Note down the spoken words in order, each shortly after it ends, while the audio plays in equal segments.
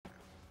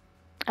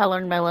I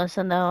learned my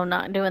lesson though,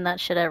 not doing that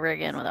shit ever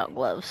again without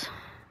gloves.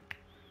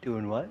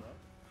 Doing what?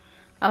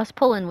 I was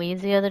pulling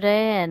weeds the other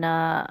day and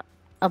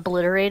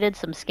obliterated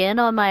some skin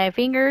on my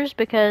fingers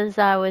because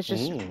I was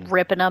just Mm.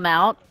 ripping them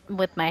out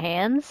with my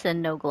hands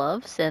and no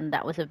gloves, and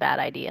that was a bad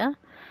idea.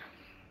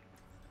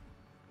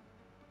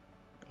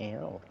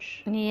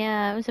 Ouch.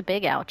 Yeah, it was a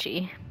big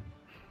ouchie.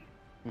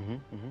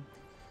 Mm-hmm.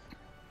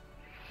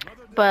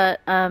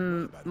 But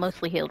I'm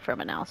mostly healed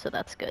from it now, so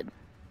that's good.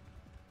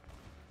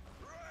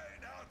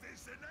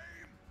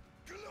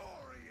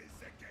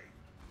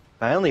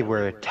 Finally,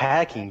 we're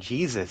attacking.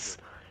 Jesus.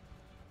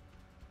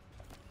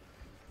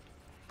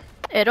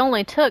 It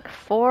only took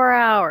 4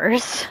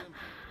 hours.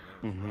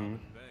 Mm-hmm.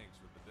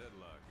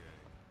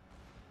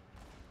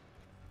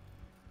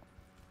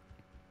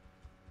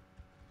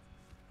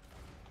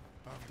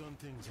 I've done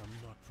things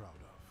I'm not proud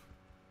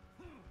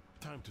of.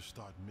 Time to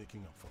start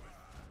making up for it.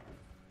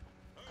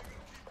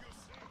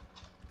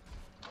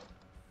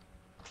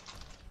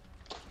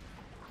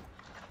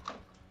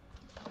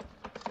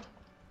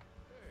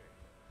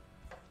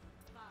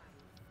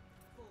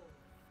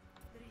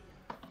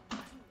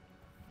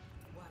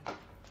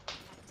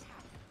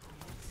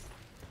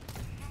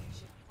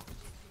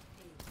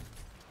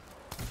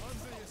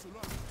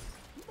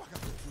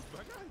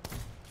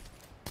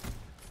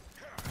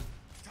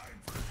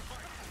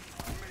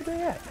 Where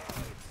they at?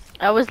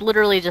 I was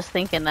literally just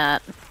thinking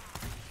that.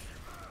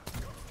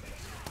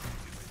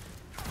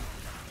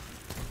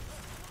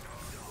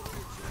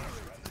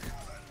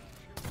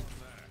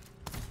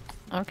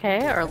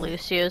 Okay, our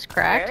Lucio's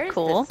cracked. Where is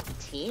Cool.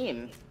 this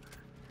team?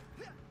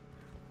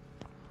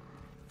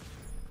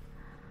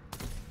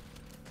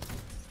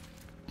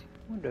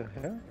 What the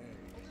hell?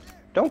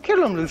 Don't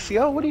kill him,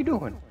 Lucio. What are you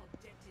doing?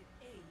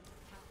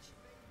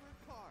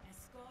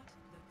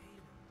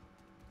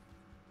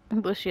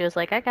 Lucio's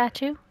like, I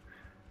got you.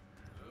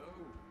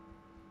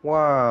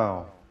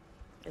 Wow.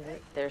 Is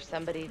it? There's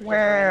somebody.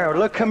 Wow.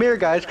 Look, come here,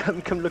 guys.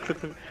 Come, look.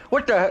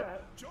 What the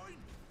heck?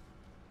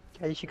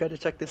 Guys, you gotta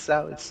check this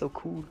out. It's so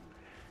cool.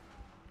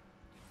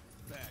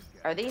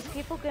 Are these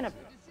people gonna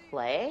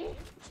play?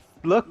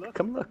 Look,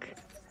 come look.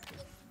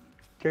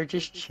 They're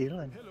just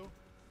chilling.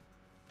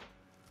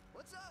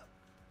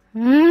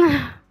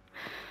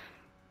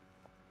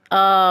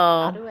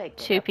 Oh, do I get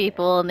two up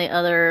people on the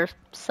other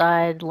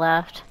side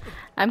left.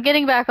 I'm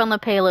getting back on the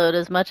payload.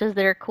 As much as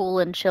they're cool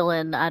and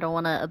chillin', I don't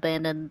want to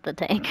abandon the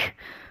tank.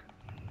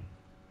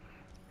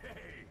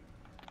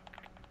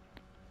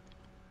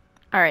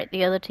 Alright,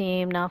 the other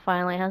team now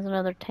finally has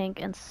another tank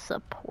and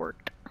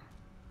support.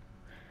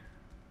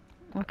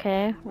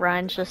 Okay,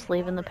 Ryan's just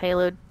leaving the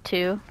payload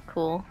too.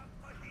 Cool.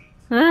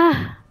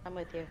 I'm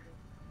with you.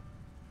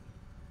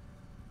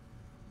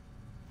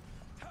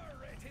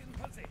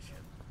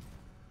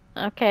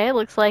 Okay,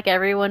 looks like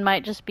everyone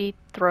might just be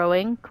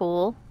throwing.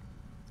 Cool.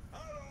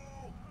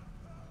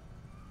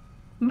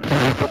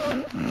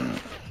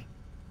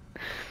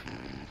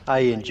 I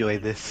enjoy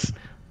this.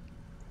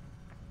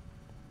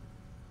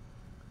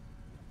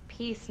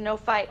 Peace, no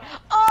fight.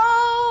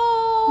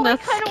 Oh,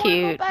 That's I kind of want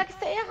to go cute. back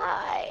say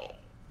hi.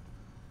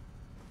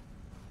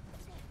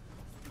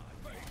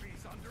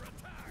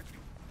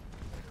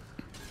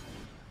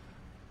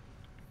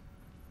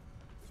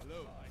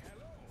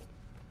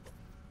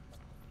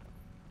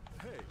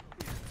 Hey,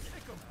 a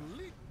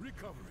complete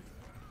recovery.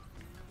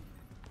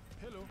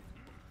 Hello.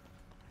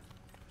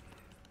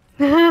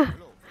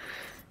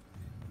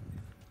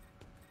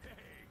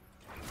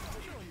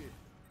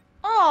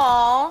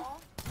 Aww.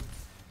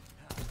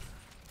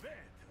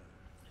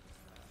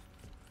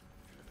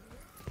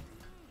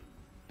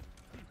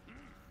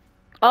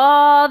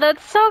 Oh,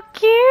 that's so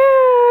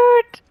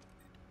cute!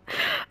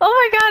 Oh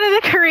my god, and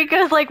the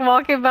Kariko's like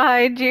walking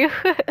behind you.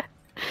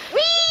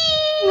 Whee!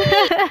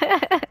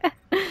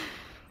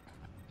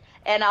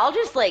 And I'll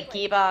just like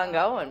keep on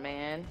going,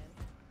 man.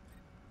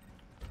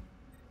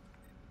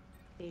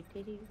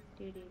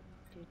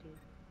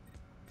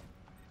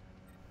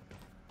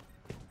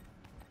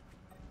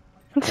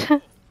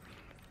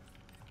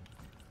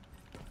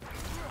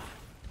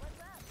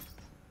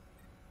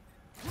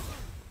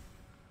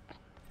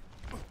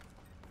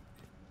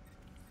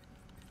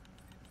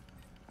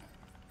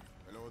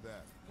 Hello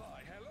there.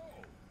 Hi, hello.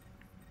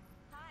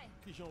 Hi.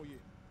 Hello.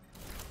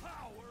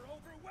 Power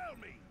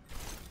overwhelming.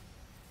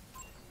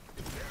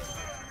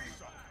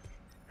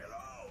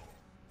 Hello.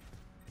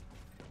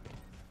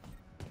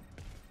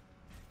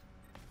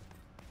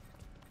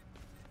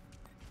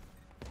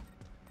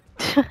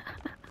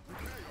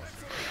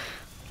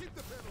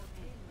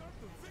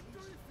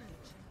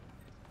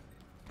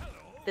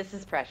 This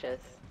is precious.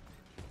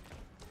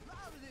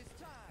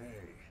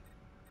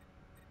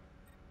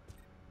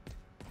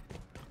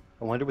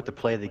 I wonder what the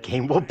play of the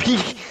game will be.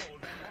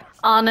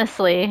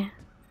 Honestly,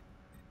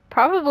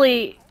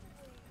 probably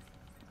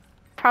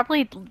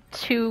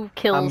 2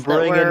 kills I'm that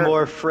bringing were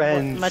more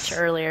friends. much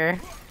earlier.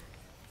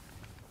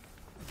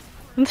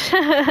 Marking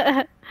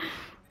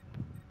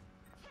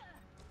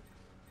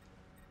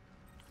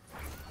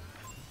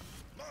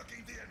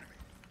the enemy.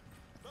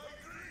 My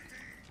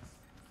greetings.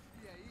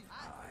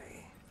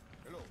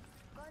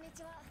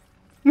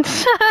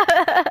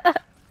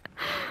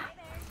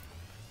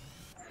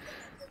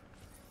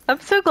 I'm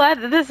so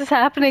glad that this is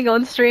happening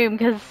on stream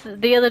because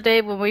the other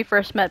day when we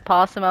first met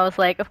Possum, I was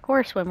like, of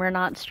course, when we're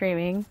not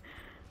streaming.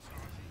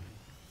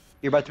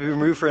 You're about to be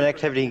removed for an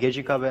activity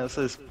engaging combat. It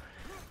says,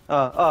 hang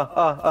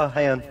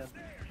on.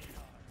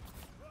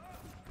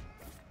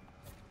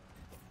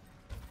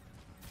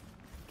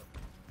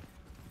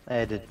 I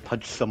had to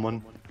punch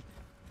someone.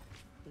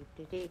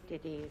 I'm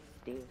overloading.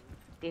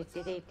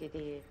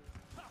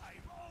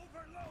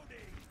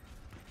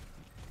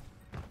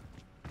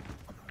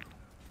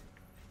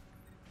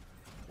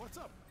 What's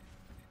up?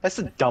 That's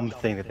a dumb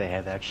thing that they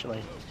have,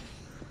 actually.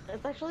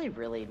 It's actually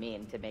really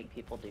mean to make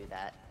people do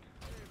that.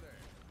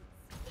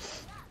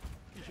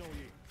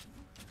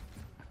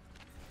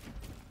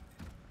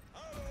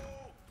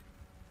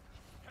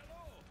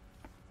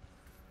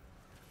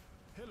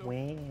 Wow.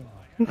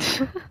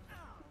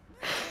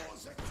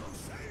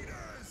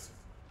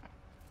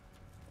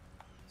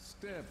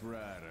 Step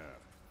right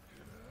up.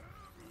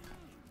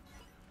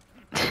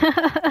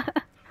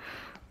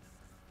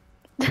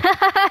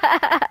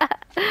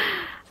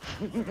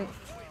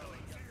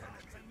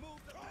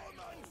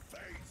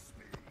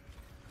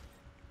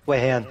 Wait,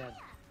 hang on.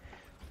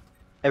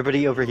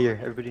 Everybody over here.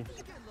 Everybody.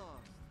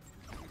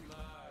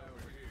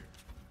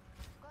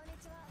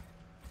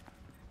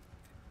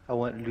 I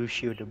want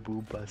Lucio to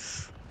boob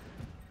us.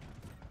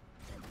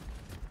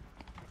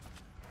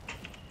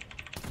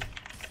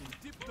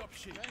 Dipped up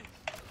shit.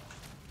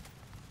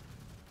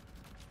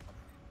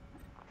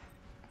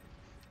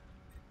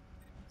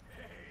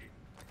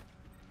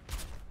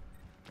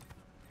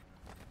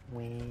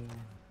 When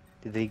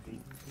did they?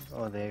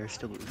 Oh, they're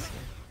still losing.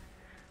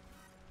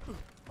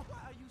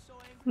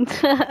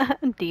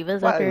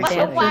 Diva's Why up are here you so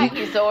dancing. Why are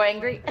you so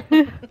angry?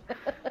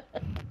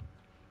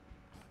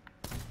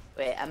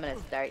 Wait, I'm gonna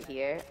start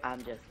here.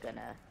 I'm just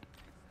gonna.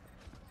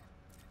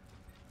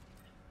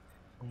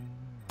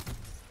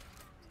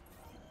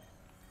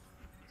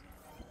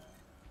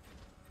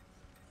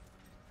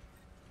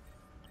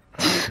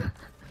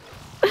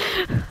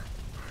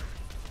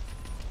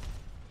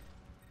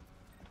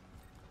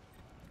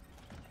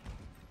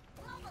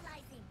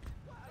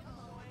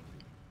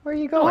 Where are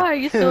you going? Why are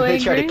you so They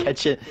try to angry?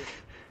 catch it.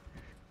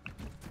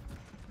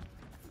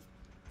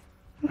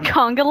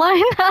 Conga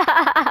line?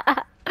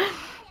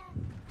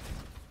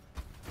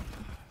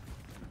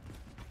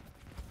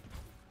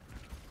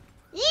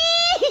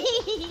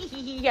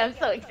 I'm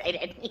so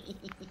excited.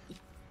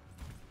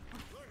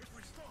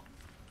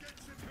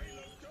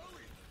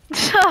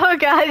 Oh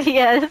god,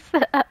 yes.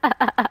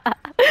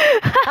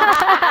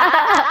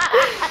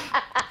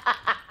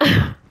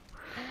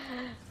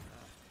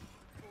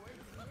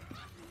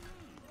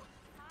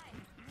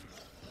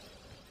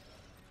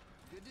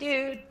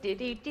 Do do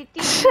do do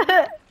do.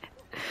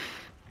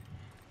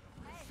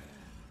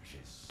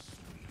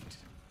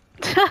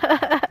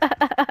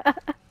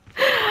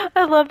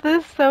 I love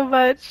this so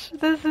much.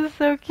 This is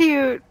so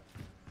cute.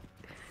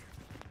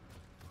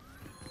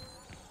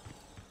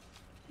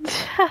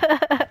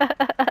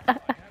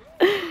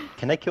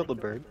 Can I kill the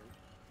bird?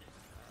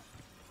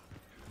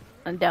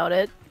 I doubt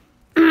it.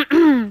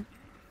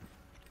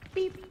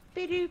 Beep,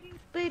 ba-doop,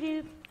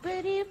 ba-doop,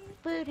 ba-doop,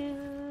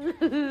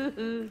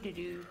 ba-doo,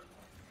 doo-doo.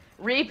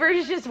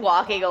 Reaper's just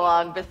walking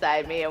along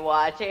beside me and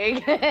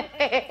watching.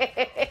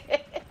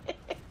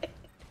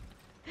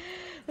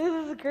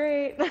 This is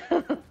great.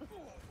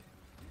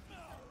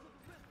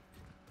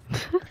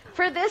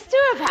 For this to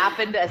have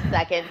happened a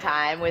second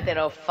time within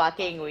a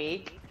fucking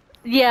week.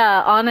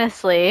 Yeah,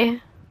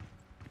 honestly.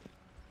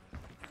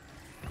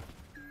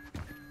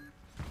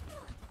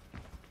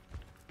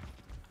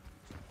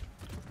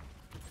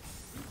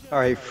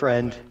 Alright,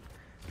 friend.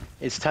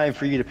 It's time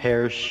for you to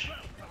perish.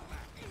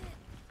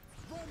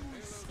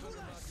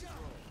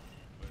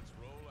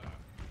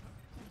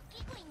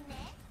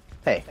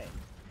 Hey,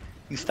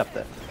 you stop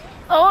that.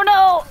 Oh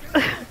no!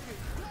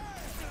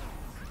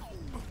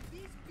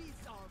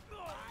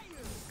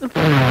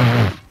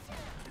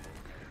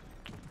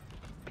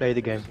 Play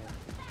the game.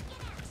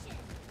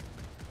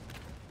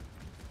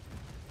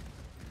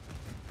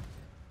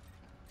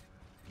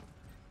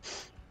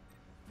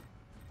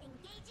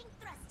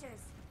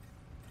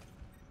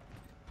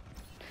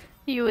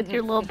 You with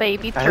your little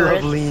baby I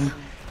turrets. love lean.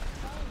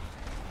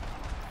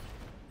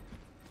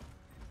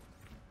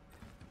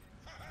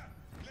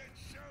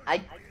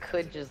 I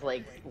could just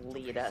like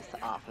lead us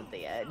off of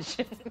the edge.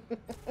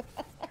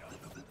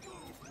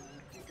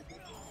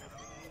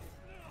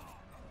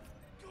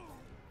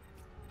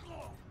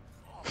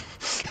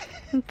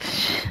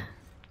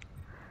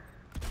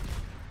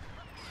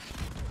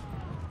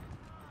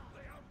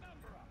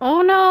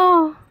 Oh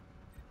no!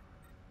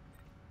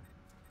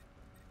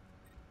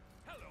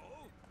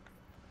 Hello.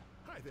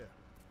 Hi there.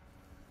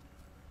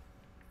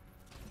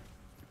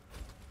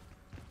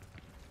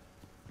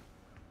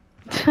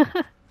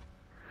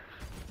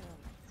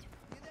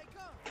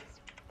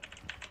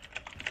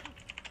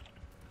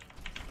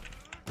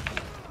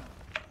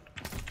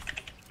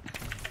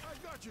 I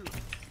got you. That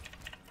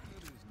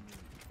is me.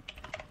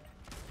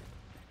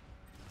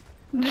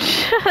 Do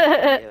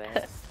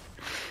it.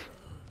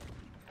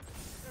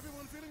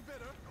 Everyone feeling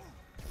better?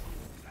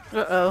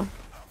 Uh-oh.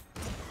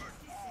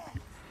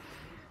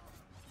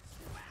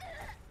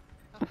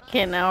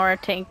 Okay, now our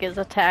tank is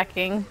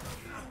attacking.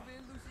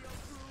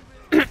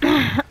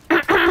 That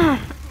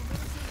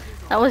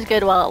was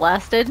good while it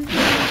lasted.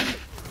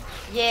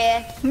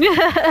 Yeah.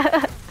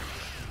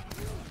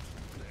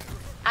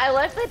 I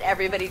love that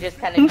everybody just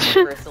kind of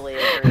universally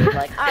agreed.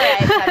 Like, alright,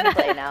 time to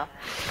play now.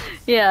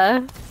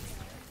 Yeah.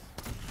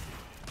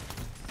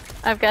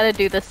 I've got to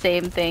do the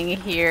same thing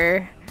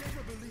here.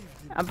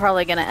 I'm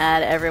probably gonna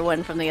add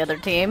everyone from the other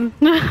team.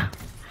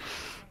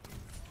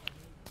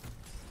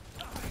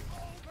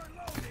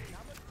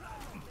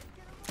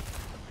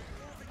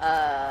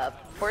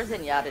 Poor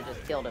Zenyatta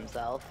just killed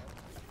himself.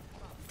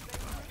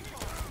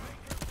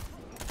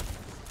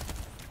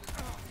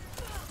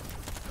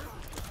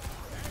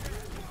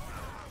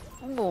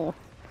 Ooh.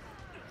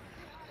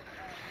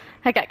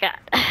 I got.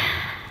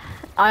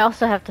 I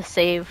also have to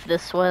save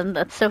this one.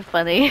 That's so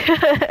funny.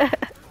 Another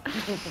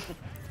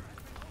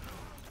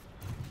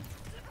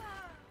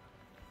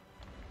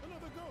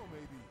go,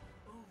 maybe.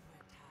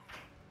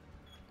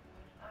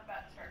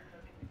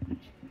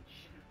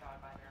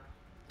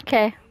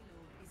 Okay.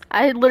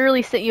 I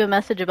literally sent you a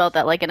message about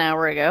that like an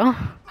hour ago. I know,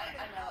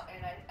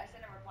 and I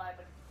sent a reply,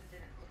 but it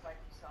didn't look like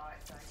you saw it,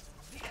 so I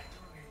didn't tell you.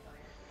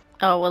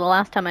 Oh, well, the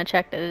last time I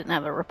checked, I didn't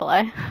have a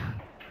reply.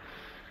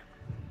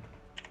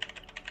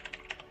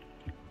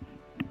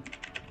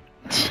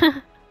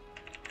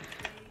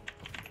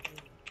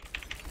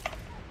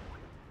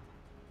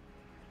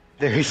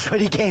 Very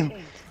sweaty game.